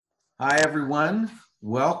Hi, everyone.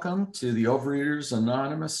 Welcome to the Overeaters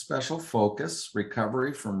Anonymous Special Focus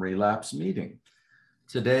Recovery from Relapse meeting.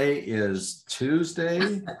 Today is Tuesday,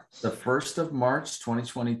 the 1st of March,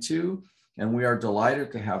 2022, and we are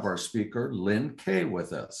delighted to have our speaker, Lynne K,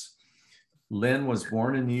 with us. Lynne was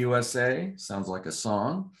born in the USA, sounds like a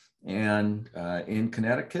song, and in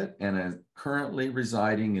Connecticut, and is currently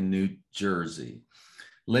residing in New Jersey.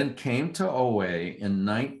 Lynne came to OA in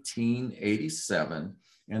 1987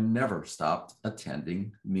 and never stopped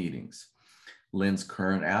attending meetings. Lynne's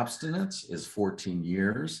current abstinence is 14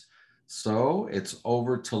 years. So it's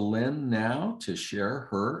over to Lynne now to share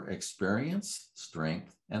her experience,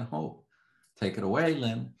 strength, and hope. Take it away,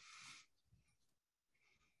 Lynne.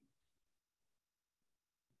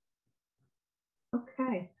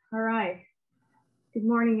 Okay, all right. Good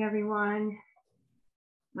morning, everyone.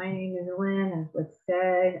 My name is Lynne, as was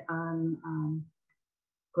said. I'm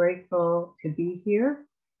grateful to be here,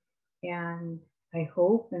 and I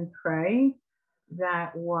hope and pray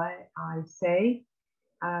that what I say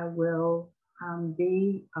will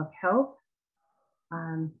be of help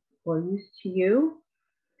or use to you.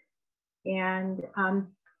 And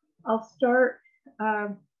I'll start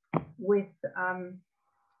with a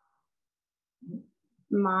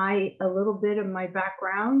little bit of my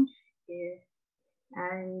background.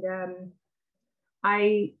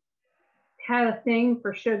 I had a thing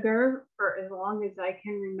for sugar for as long as I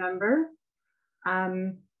can remember.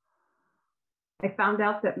 I found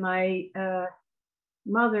out that my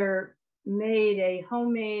mother made a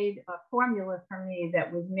homemade formula for me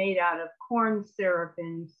that was made out of corn syrup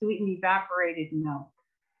and sweetened evaporated milk.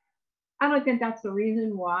 I don't think that's the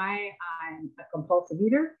reason why I'm a compulsive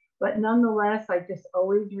eater, but nonetheless, I just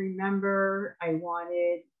always remember I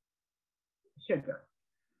wanted sugar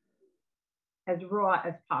as raw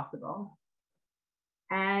as possible.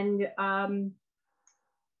 And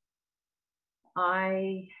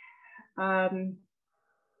I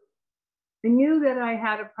knew that I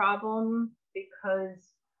had a problem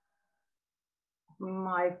because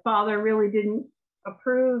my father really didn't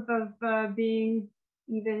approve of being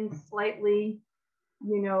even slightly,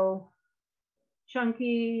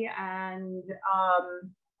 chunky. And,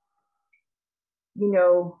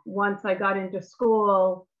 once I got into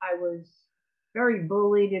school, I was very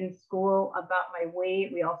bullied in school about my weight.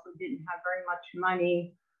 We also didn't have very much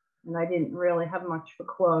money, and I didn't really have much for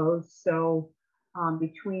clothes. So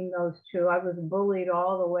between those two, I was bullied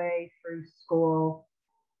all the way through school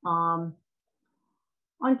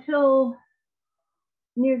until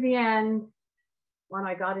near the end, when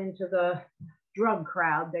I got into the drug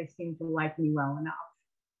crowd. They seemed to like me well enough.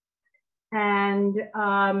 And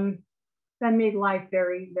that made life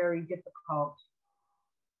very, very difficult.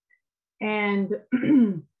 And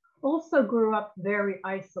also grew up very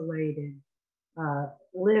isolated,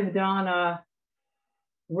 lived on a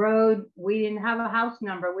road. We didn't have a house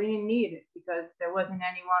number. We didn't need it because there wasn't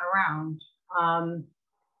anyone around. I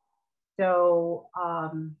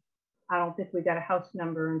don't think we got a house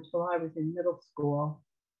number until I was in middle school.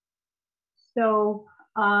 So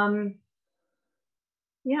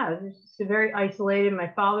yeah, it was just very isolated. My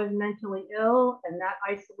father's mentally ill, and that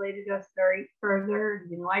isolated us very further. He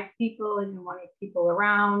didn't like people, he didn't want people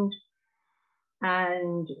around.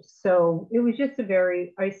 And so it was just a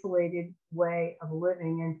very isolated way of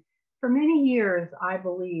living. And for many years, I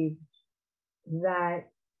believed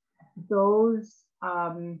that those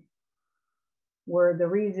were the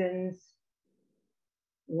reasons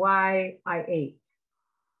why I ate.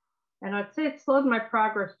 And I'd say it slowed my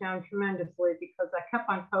progress down tremendously because I kept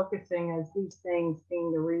on focusing as these things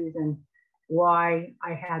being the reason why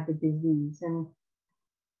I had the disease. And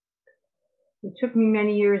it took me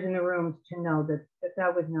many years in the rooms to know that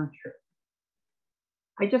that was not true.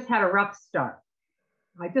 I just had a rough start.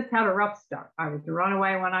 I was a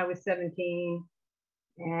runaway when I was 17,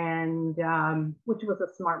 and which was a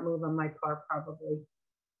smart move on my part, probably.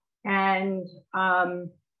 And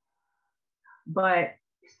but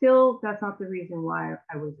still, that's not the reason why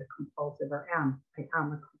I was a compulsive, or am. I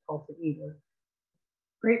am a compulsive eater.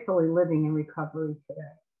 Gratefully living in recovery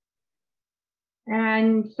today.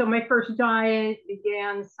 And so my first diet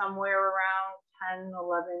began somewhere around 10,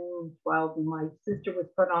 11, 12. My sister was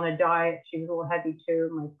put on a diet. She was a little heavy too.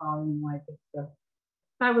 My father didn't like it. So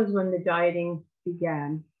that was when the dieting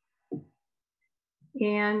began.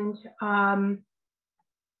 And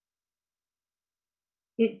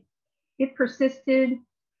it persisted,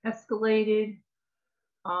 escalated,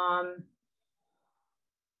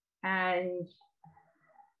 and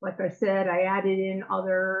like I said, I added in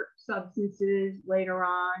other substances later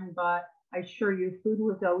on, but I assure you, food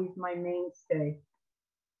was always my mainstay.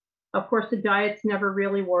 Of course, the diets never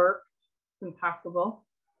really worked. intoxicable.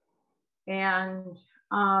 And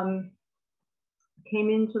came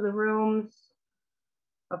into the rooms.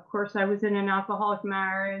 Of course, I was in an alcoholic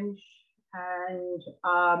marriage, and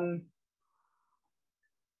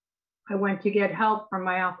I went to get help from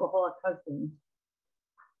my alcoholic husband.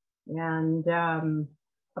 And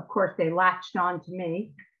of course, they latched on to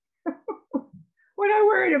me. When I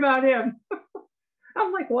worried about him,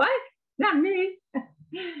 I'm like, what? Not me,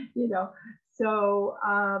 you know. So,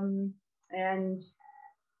 and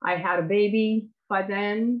I had a baby by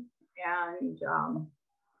then, and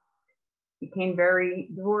became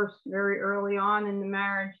divorced very early on in the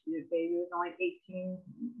marriage. The baby was only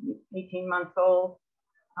 18 months old.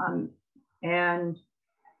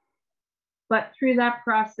 But through that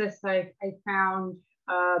process, I found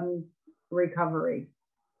recovery.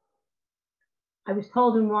 I was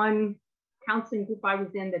told in one counseling group I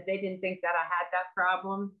was in that they didn't think that I had that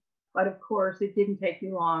problem. But of course, it didn't take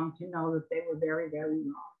me long to know that they were very, very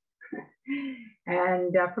wrong.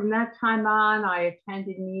 And from that time on, I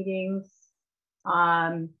attended meetings.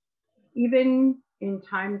 Even in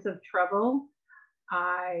times of trouble,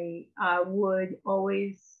 I would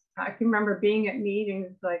always, I can remember being at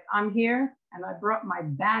meetings like, I'm here, and I brought my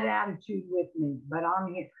bad attitude with me, but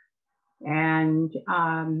I'm here. And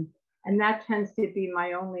that tends to be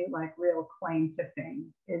my only like real claim to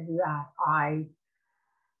fame, is that I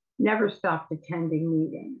never stopped attending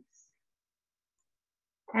meetings.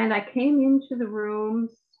 And I came into the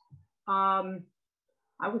rooms.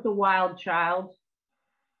 I was a wild child,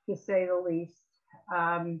 to say the least.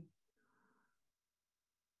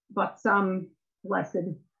 But some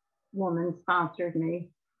blessed woman sponsored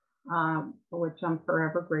me, for which I'm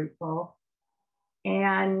forever grateful.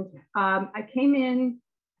 And I came in,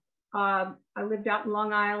 I lived out in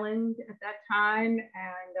Long Island at that time,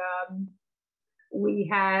 and we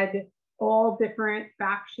had all different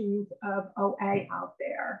factions of OA out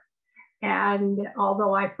there. And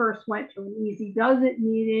although I first went to an Easy Does It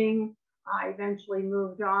meeting, I eventually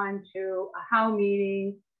moved on to a HOW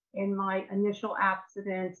meeting in my initial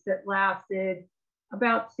abstinence that lasted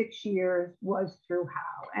about 6 years, was through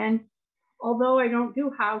HOW. And although I don't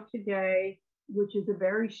do HOW today, which is a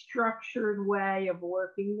very structured way of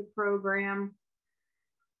working the program,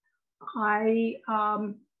 I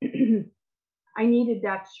I needed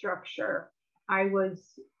that structure. I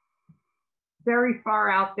was very far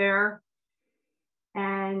out there,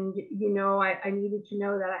 and you know, I needed to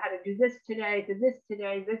know that I had to do this today, do this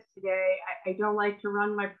today, this today. I don't like to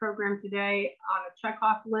run my program today on a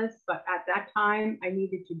checkoff list, but at that time I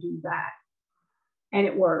needed to do that, and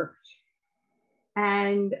it worked.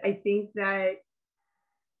 And I think that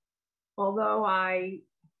although I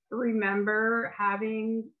remember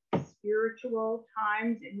having spiritual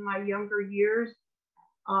times in my younger years,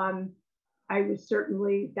 that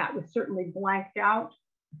was certainly blanked out,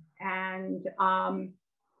 and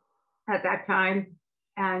at that time,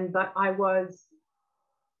 but I was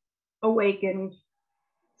awakened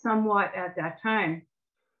somewhat at that time.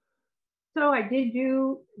 So I did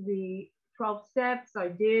do the 12 steps. I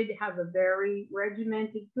did have a very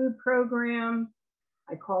regimented food program.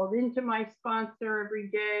 I called into my sponsor every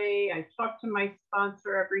day. I talked to my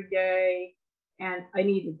sponsor every day, and I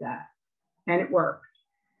needed that, and it worked.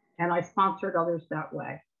 And I sponsored others that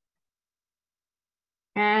way.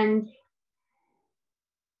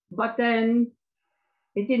 But then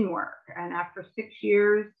it didn't work. And after 6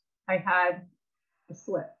 years, I had a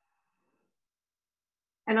slip.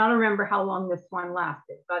 And I don't remember how long this one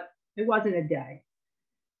lasted, but it wasn't a day.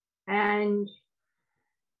 And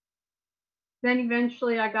then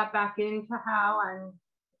eventually I got back into HOW,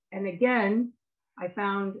 and again, I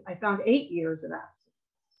found 8 years of abstinence.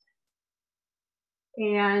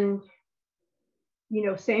 And, you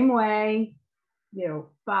know, same way, you know,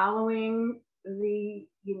 following the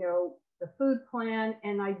food plan.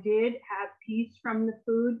 And I did have peace from the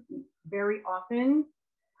food very often,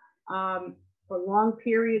 for long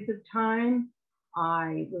periods of time.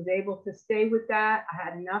 I was able to stay with that. I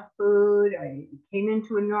had enough food. I came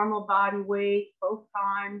into a normal body weight both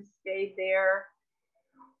times, stayed there.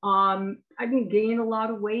 I didn't gain a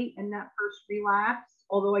lot of weight in that first relapse,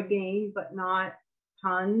 although I gained, but not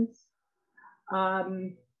tons.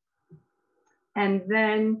 And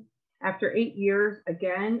then after 8 years,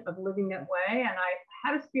 again, of living that way, and I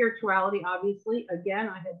had a spirituality, obviously. Again,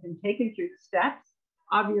 I had been taken through the steps.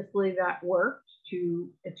 Obviously, that worked to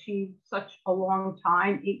achieve such a long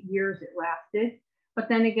time, 8 years it lasted. But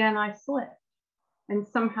then again, I slipped. And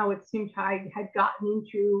somehow it seemed I had gotten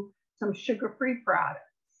into some sugar-free products,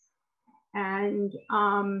 and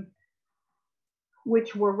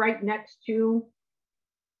which were right next to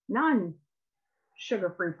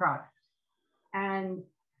non-sugar-free products. And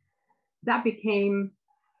that became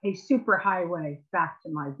a super highway back to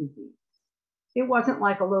my disease. It wasn't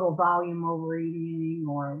like a little volume overeating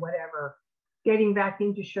or whatever. Getting back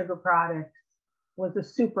into sugar products was a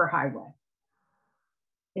super highway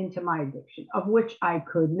into my addiction, of which I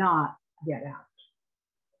could not get out.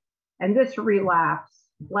 And this relapse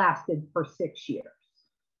lasted for 6 years.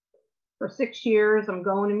 For 6 years, I'm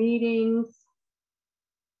going to meetings.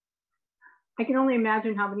 I can only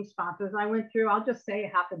imagine how many sponsors I went through. I'll just say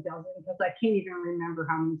half a dozen because I can't even remember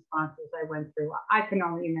how many sponsors I went through. I can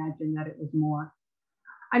only imagine that it was more.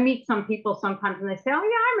 I meet some people sometimes and they say, oh yeah,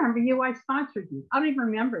 I remember you, I sponsored you. I don't even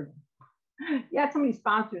remember them. Yeah, so many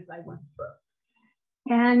sponsors I went through.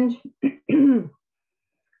 And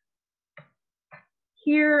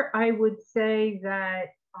here I would say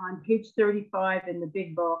that on page 35 in the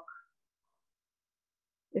big book,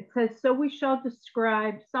 it says, so we shall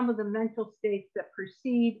describe some of the mental states that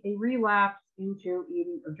precede a relapse into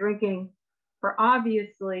eating or drinking, for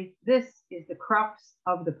obviously this is the crux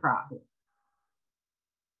of the problem.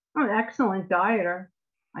 I'm an excellent dieter.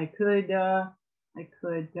 I could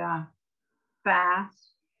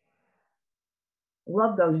fast.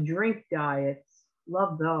 Love those drink diets.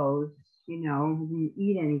 Love those. You know, didn't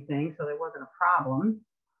eat anything, so there wasn't a problem.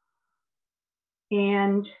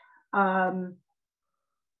 And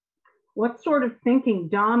what sort of thinking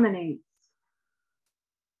dominates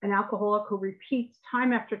an alcoholic who repeats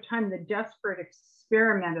time after time the desperate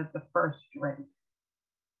experiment of the first drink?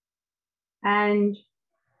 And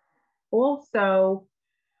also,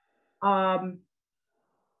 why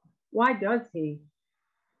does he?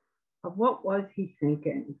 What was he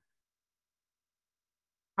thinking?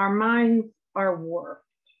 Our minds are warped.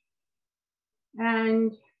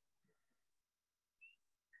 And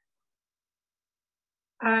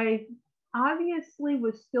I obviously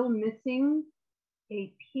was still missing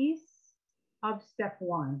a piece of step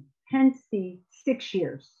one, hence the 6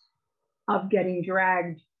 years of getting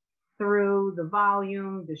dragged through the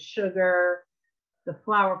volume, the sugar, the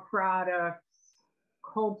flour products,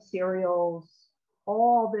 cold cereals,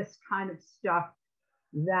 all this kind of stuff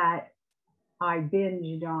that I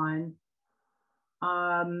binged on.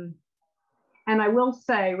 And I will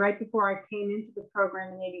say, right before I came into the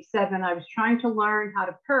program in '87, I was trying to learn how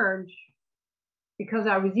to purge because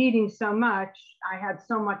I was eating so much. I had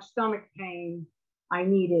so much stomach pain. I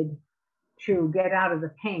needed to get out of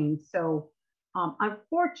the pain. So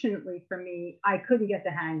unfortunately for me, I couldn't get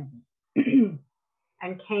the hang of it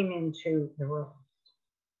and came into the room.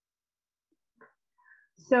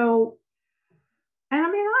 So, and I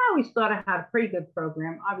mean, I always thought I had a pretty good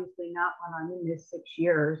program, obviously not when I'm in this 6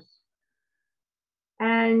 years.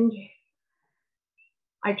 And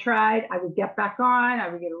I tried, I would get back on, I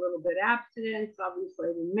would get a little bit abstinence, obviously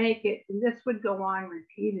I didn't make it, and this would go on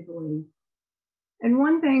repeatedly. And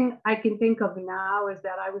one thing I can think of now is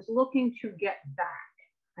that I was looking to get back.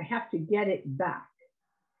 I have to get it back.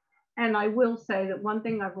 And I will say that one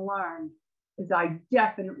thing I've learned is I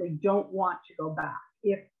definitely don't want to go back.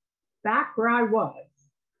 If back where I was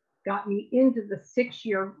got me into the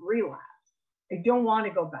 6-year relapse, I don't want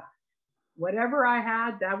to go back. Whatever I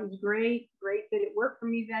had, that was great that it worked for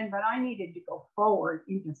me then, but I needed to go forward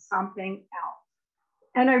into something else.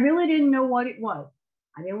 And I really didn't know what it was.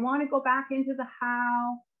 I didn't want to go back into the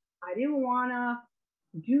how. I didn't want to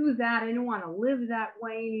do that. I didn't want to live that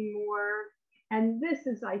way anymore. And this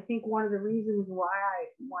is, I think, one of the reasons why I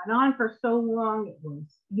went on for so long. It was,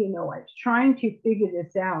 you know, I was trying to figure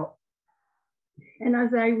this out. And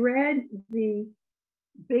as I read the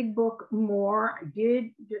big book more, I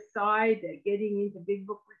did decide that getting into big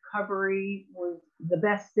book recovery was the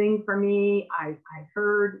best thing for me. I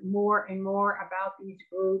heard more and more about these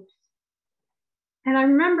groups. And I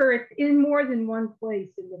remember it's in more than one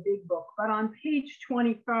place in the big book, but on page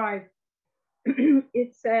 25,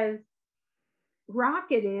 it says,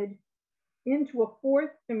 rocketed into a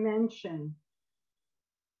fourth dimension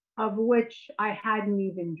of which I hadn't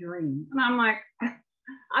even dreamed. And I'm like,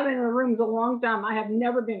 I've been in the rooms a long time. I have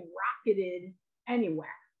never been rocketed anywhere.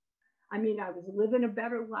 I mean, I was living a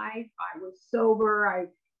better life. I was sober. I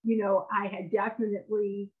had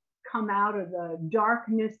definitely come out of the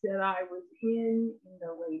darkness that I was in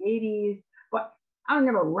the late 80s, but I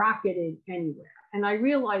never rocketed anywhere. And I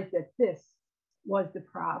realized that this was the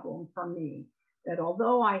problem for me, that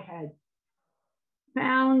although I had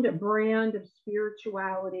found a brand of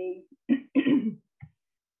spirituality,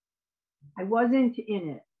 I wasn't in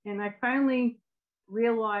it. And I finally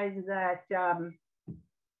realized that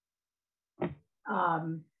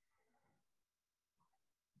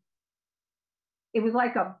it was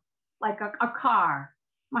like a car.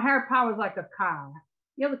 My higher power was like a car.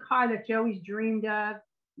 You know, the car that you always dreamed of.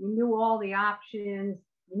 You knew all the options.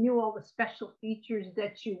 You knew all the special features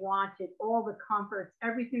that you wanted, all the comforts,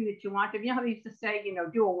 everything that you wanted. You know how they used to say, you know,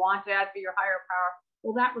 do a want ad for your higher power?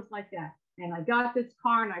 Well, that was like that. And I got this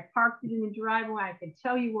car and I parked it in the driveway. I could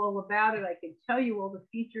tell you all about it. I could tell you all the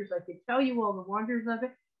features. I could tell you all the wonders of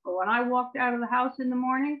it. But when I walked out of the house in the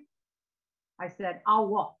morning, I said, I'll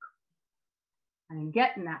walk. I didn't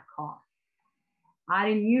get in that car. I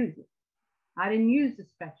didn't use it. I didn't use the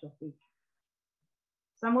special feature.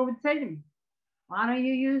 Someone would say to me, why don't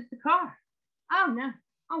you use the car? Oh, no,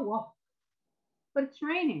 I'll walk. But it's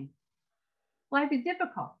raining. Life is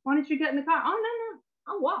difficult. Why don't you get in the car? Oh, no,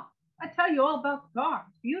 I'll walk. I tell you all about the car.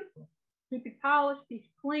 It's beautiful. Keep it polished, keep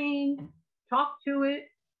it clean, talk to it,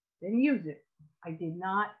 then use it. I did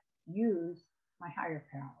not use my higher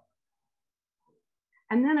power.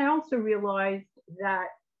 And then I also realized that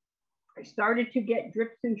I started to get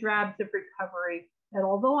drips and drabs of recovery, that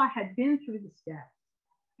although I had been through the steps,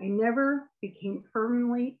 I never became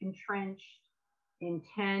firmly entrenched in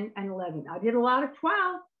 10 and 11. I did a lot of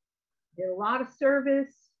 12, did a lot of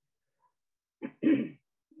service,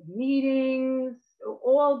 meetings,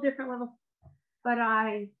 all different levels, but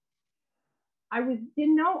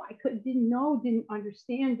didn't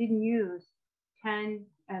understand, didn't use 10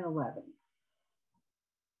 and 11.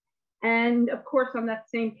 And of course, on that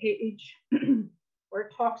same page where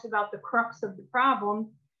it talks about the crux of the problem,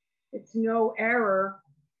 it's no error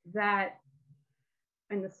that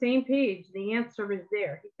in the same page, the answer is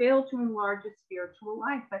there. He failed to enlarge his spiritual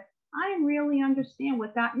life, but I didn't really understand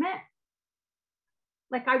what that meant.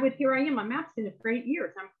 Like here I am, I'm abstinent for 8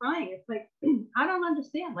 years. I'm crying. It's like, I don't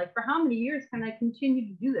understand. Like, for how many years can I continue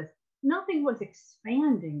to do this? Nothing was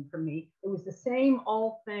expanding for me. It was the same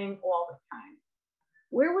old thing all the time.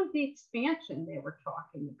 Where was the expansion they were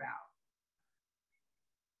talking about?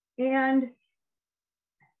 And,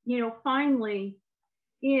 you know, finally,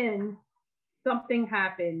 something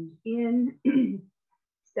happened in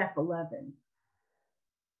step 11.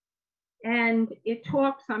 And it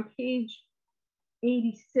talks on page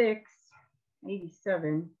 86,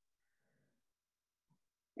 87.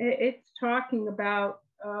 It's talking about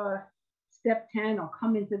step 10. I'll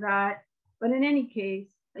come into that. But in any case,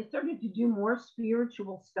 I started to do more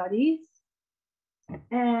spiritual studies.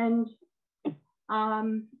 And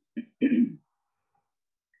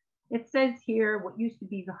it says here what used to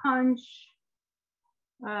be the hunch.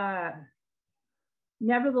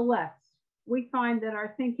 Nevertheless, we find that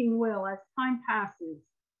our thinking will, as time passes,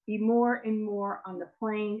 be more and more on the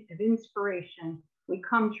plane of inspiration. We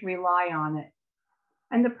come to rely on it.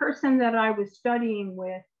 And the person that I was studying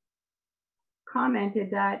with commented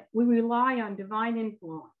that we rely on divine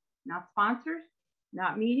influence, not sponsors,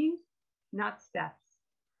 not meetings, not steps.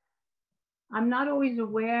 I'm not always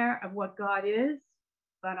aware of what God is,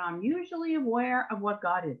 but I'm usually aware of what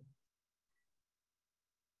God is.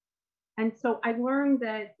 And so I learned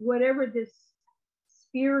that whatever this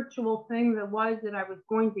spiritual thing that I was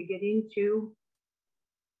going to get into,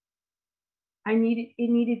 it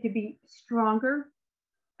needed to be stronger,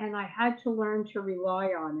 and I had to learn to rely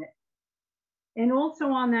on it. And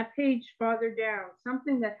also on that page farther down,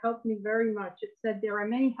 something that helped me very much, it said there are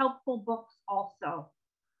many helpful books also.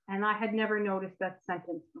 And I had never noticed that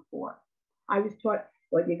sentence before. I was taught,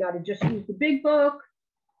 well, you got to just use the big book.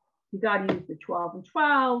 You got to use the 12 and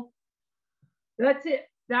 12. That's it.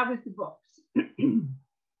 That was the books.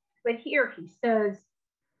 But here he says,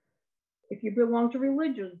 if you belong to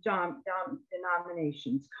religious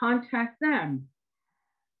denominations, contact them.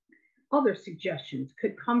 Other suggestions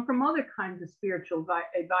could come from other kinds of spiritual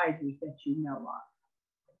advisors that you know of.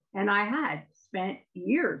 And I had spent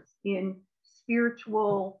years in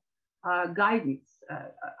spiritual guidance,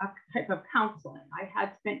 a type of counseling. I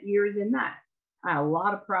had spent years in that. I had a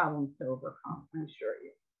lot of problems to overcome, I assure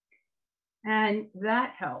you. And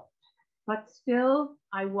that helped. But still,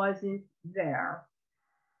 I wasn't there.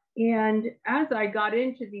 And as I got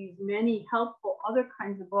into these many helpful other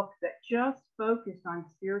kinds of books that just focused on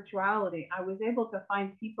spirituality, I was able to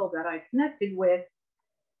find people that I connected with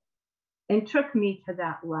and took me to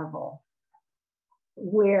that level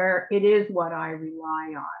where it is what I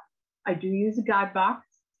rely on. I do use a God box,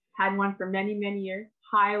 had one for many, many years,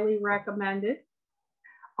 highly recommend it.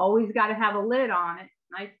 Always got to have a lid on it.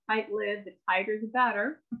 Nice tight lid, the tighter the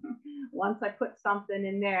better. Once I put something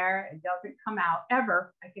in there, it doesn't come out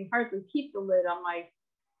ever. I can hardly keep the lid on my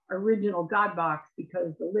original God box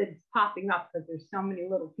because the lid's popping up because there's so many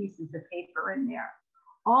little pieces of paper in there.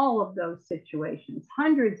 All of those situations,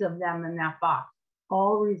 hundreds of them in that box,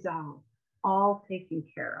 all resolved, all taken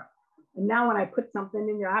care of. And now when I put something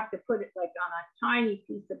in there, I have to put it like on a tiny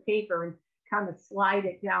piece of paper and kind of slide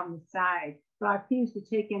it down the side, but I refuse to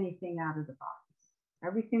take anything out of the box.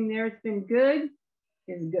 Everything there has been good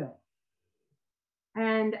is good.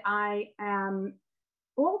 And I am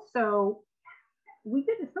also,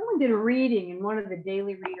 someone did a reading in one of the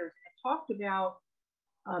daily readers, and it talked about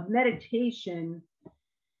meditation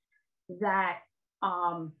that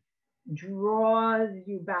draws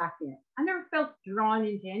you back in. I never felt drawn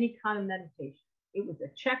into any kind of meditation. It was a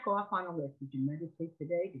check off on a list. Did you meditate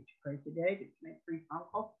today? Did you pray today? Did you make 3 phone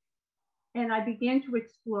calls? And I began to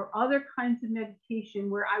explore other kinds of meditation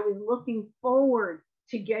where I was looking forward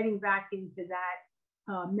to getting back into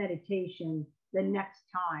that meditation the next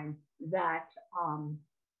time that,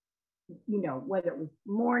 whether it was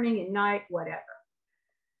morning and night, whatever.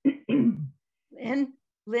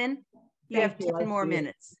 Lynn, you have 10 more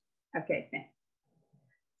minutes. Okay, thanks.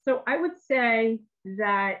 So I would say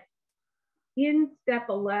that in step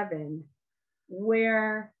 11,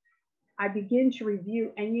 where I begin to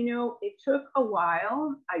review, and it took a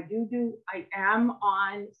while. I am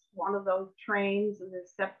on one of those trains, the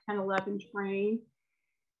step 10, 11 train,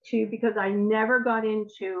 because I never got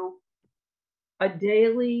into a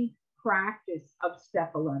daily practice of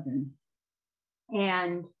step 11.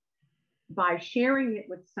 And by sharing it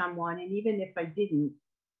with someone, and even if I didn't,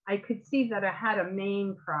 I could see that I had a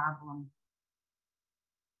main problem.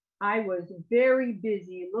 I was very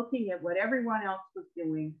busy looking at what everyone else was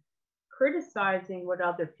doing, criticizing what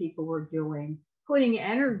other people were doing, putting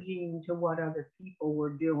energy into what other people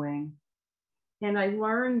were doing. And I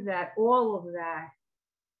learned that all of that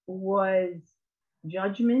was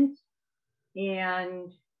judgment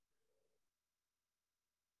and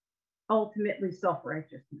ultimately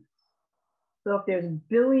self-righteousness. So if there's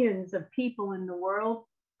billions of people in the world,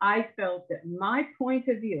 I felt that my point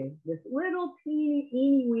of view, this little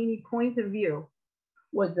teeny weeny point of view,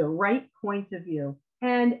 was the right point of view.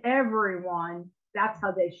 And everyone, that's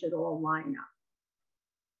how they should all line up.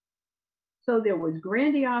 So there was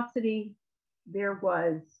grandiosity. There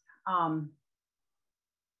was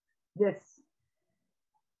this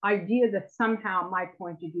idea that somehow my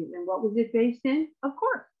point of view, and what was it based in? Of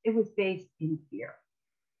course, it was based in fear.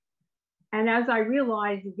 And as I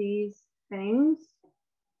realized these things,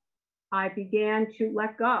 I began to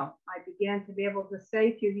let go. I began to be able to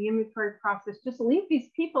say through the inventory process, just leave these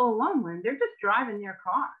people alone when they're just driving their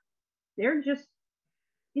car. They're just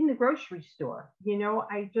in the grocery store,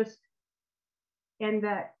 and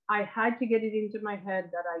that I had to get it into my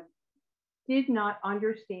head that I did not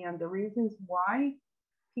understand the reasons why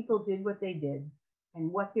people did what they did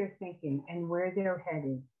and what they're thinking and where they're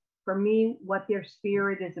headed. For me, what their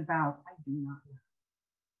spirit is about, I do not know.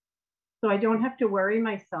 So I don't have to worry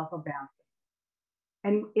myself about it.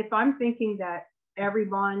 And if I'm thinking that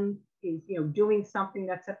everyone is, doing something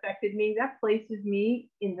that's affected me, that places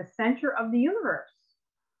me in the center of the universe,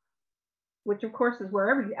 which of course is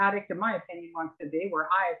where every addict, in my opinion, wants to be, where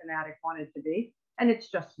I as an addict wanted to be. And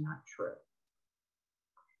it's just not true.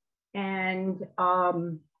 And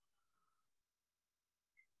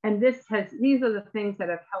these are the things that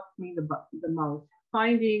have helped me the most.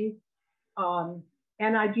 Finding,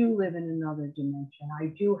 and I do live in another dimension. I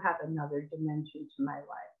do have another dimension to my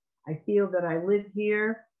life. I feel that I live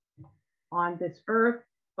here on this earth,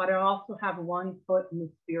 but I also have one foot in the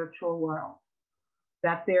spiritual world.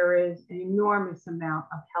 That there is an enormous amount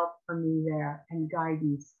of help for me there, and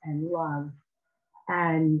guidance and love.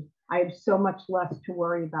 And I have so much less to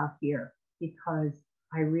worry about here because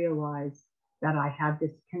I realize that I have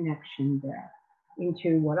this connection there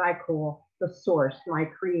into what I call the source, my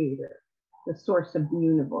creator, the source of the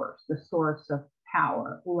universe, the source of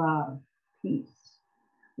power, love, peace,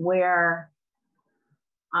 where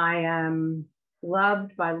I am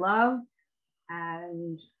loved by love.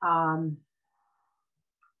 And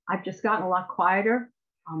I've just gotten a lot quieter.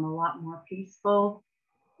 I'm a lot more peaceful.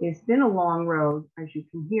 It's been a long road, as you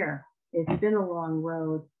can hear. It's been a long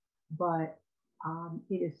road, but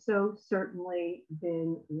it has so certainly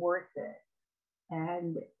been worth it.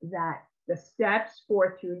 And that the steps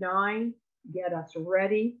 4 through 9 get us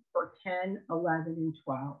ready for 10, 11, and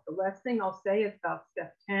 12. The last thing I'll say is about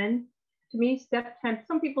step 10. To me, step 10,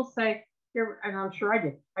 some people say, and I'm sure I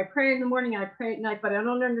did, I pray in the morning and I pray at night, but I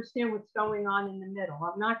don't understand what's going on in the middle.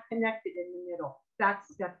 I'm not connected in the middle.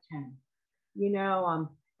 That's step 10.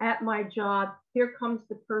 At my job, here comes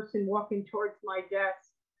the person walking towards my desk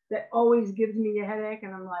that always gives me a headache.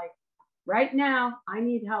 And I'm like, right now, I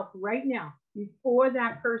need help right now. Before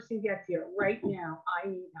that person gets here, right now, I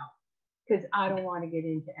need help. Because I don't want to get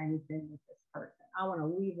into anything with this person. I want to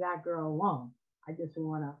leave that girl alone. I just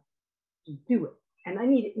want to just do it. And I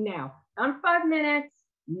need it now. Not 5 minutes,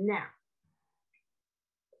 now.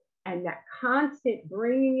 And that constant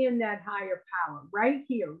bringing in that higher power right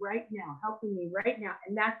here, right now, helping me right now.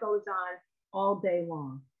 And that goes on all day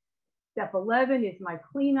long. Step 11 is my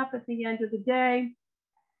cleanup at the end of the day.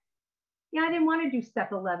 Yeah, I didn't want to do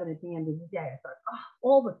step 11 at the end of the day. I thought, oh,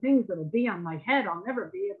 all the things that'll be on my head, I'll never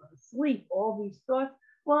be able to sleep, all these thoughts.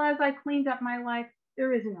 Well, as I cleaned up my life,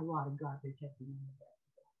 there isn't a lot of garbage at the end of it.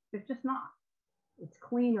 There's just not. It's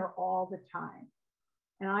cleaner all the time.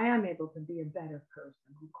 And I am able to be a better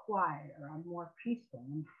person. I'm quieter, I'm more peaceful,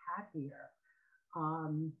 I'm happier.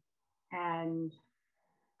 And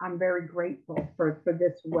I'm very grateful for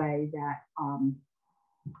this way that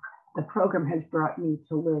the program has brought me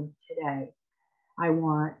to live today. I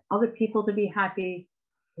want other people to be happy.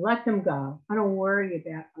 Let them go. I don't worry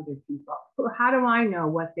about other people. How do I know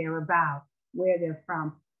what they're about, where they're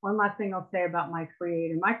from? One last thing I'll say about my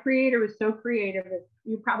creator. My creator is so creative that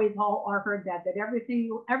you probably have all heard that every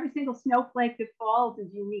single snowflake that falls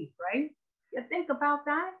is unique, right? You think about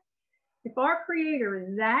that? If our creator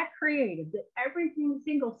is that creative that every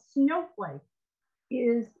single snowflake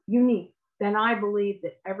is unique, then I believe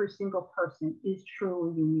that every single person is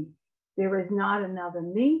truly unique. There is not another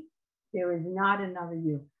me. There is not another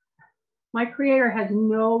you. My creator has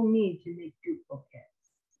no need to make duplicates.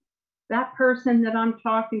 That person that I'm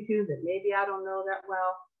talking to that maybe I don't know that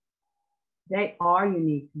well, they are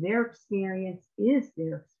unique. Their experience is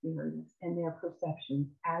their experience and their perceptions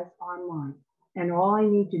as are mine. And all I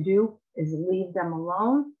need to do is leave them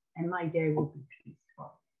alone and my day will be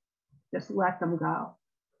peaceful. Just let them go.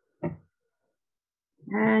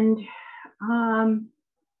 And I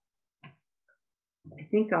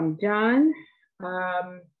think I'm done.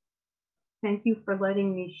 Thank you for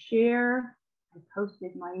letting me share. I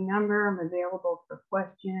posted my number. I'm available for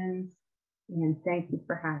questions. And thank you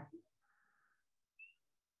for having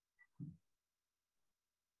me.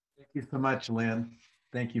 Thank you so much, Lynn.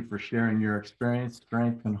 Thank you for sharing your experience,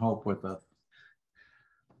 strength, and hope with us.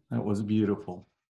 That was beautiful.